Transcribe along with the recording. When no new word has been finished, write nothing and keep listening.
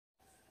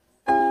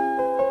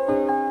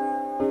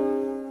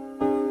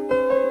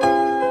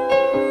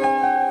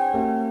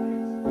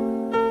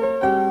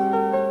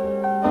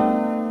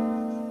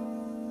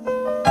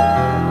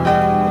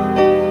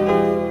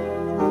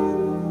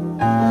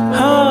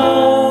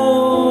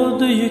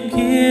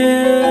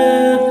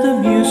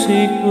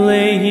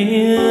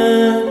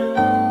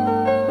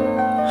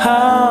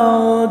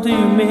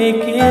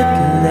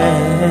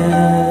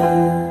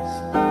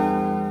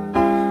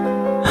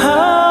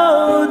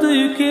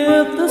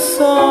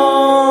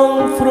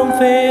from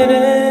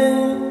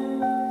fading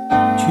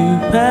to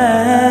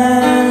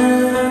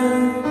past.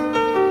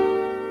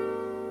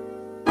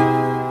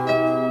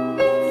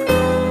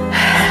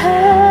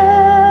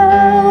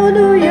 How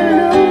do you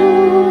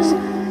lose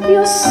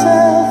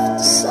yourself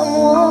to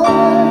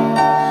someone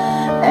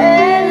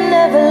and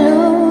never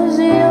lose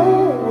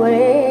your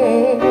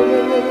ways?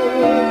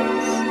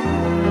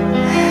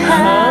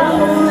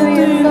 How do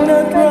you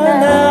not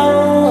run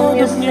out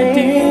of new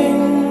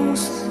things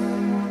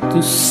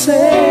to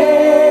say?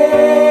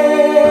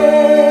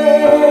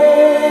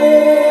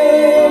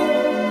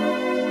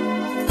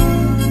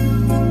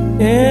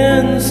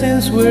 And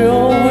since we're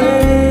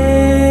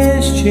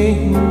always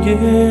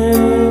changing,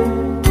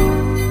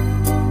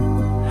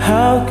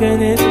 how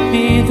can it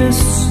be the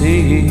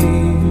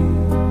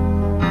same?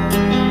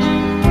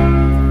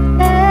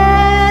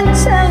 And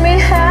tell me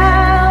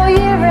how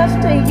year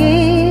after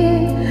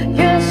year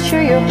you're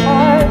sure your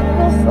heart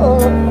will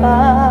fall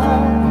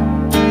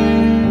apart.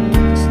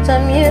 This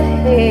time you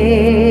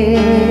hear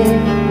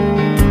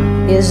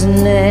his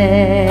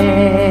name.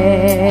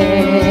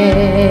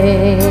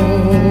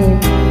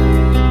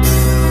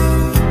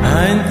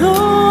 I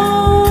know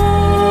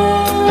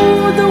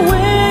the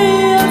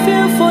way I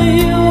feel for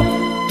you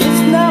is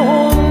now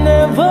or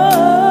never.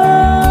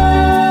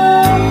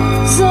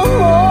 The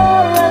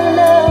more I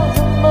love,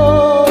 the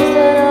more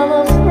that I'm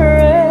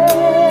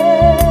afraid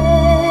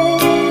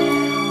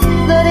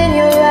that in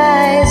your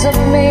eyes I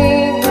may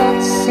not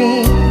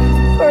see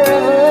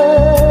forever.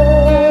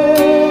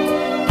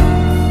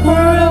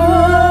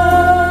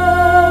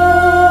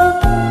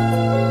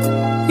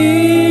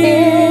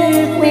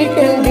 If we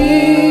can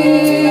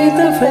be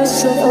the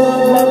best of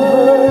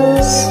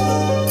lovers,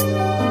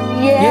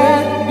 yeah,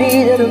 be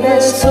the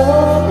best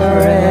of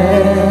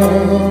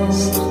friends.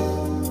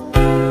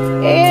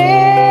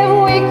 If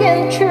we can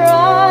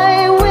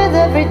try with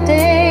every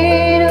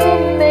day to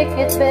make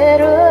it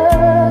better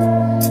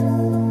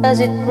as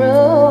it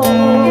grows.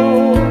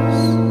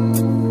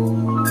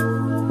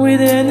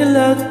 With any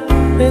luck,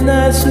 then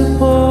I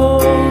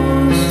suppose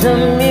The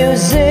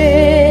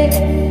music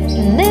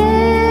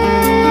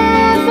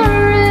never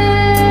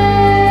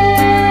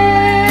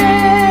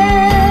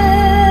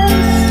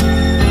ends.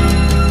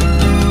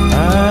 I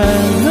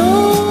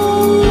know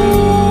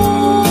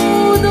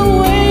the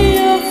way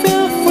I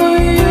feel for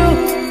you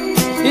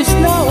is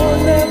now or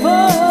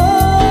never.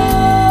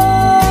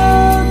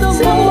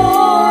 The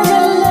more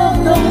I love,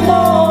 the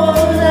more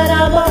that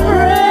I'm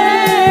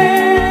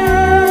afraid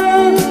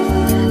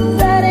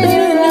That in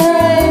your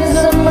eyes I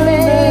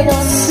may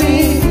not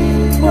see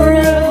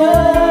forever,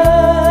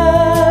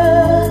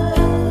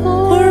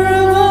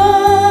 forever.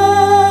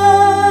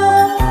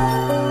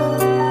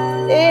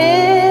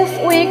 If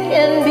we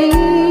can be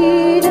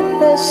the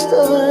best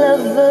of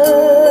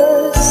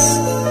lovers,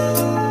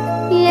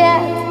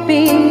 yeah,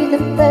 be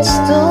the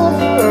best of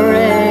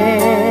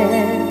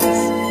friends.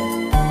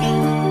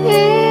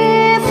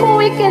 If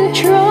we can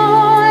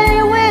try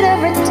with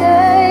every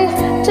day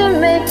to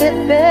make it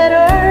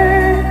better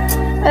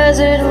as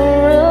it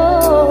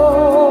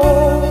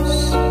grows.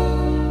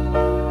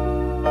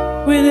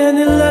 With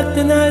any luck,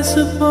 then I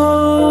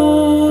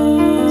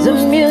suppose The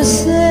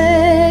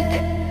music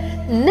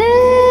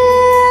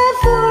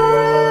never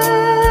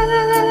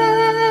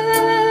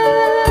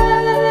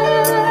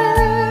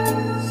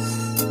ends.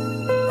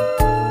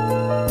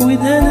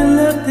 with any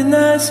luck, then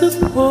I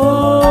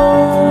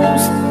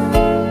suppose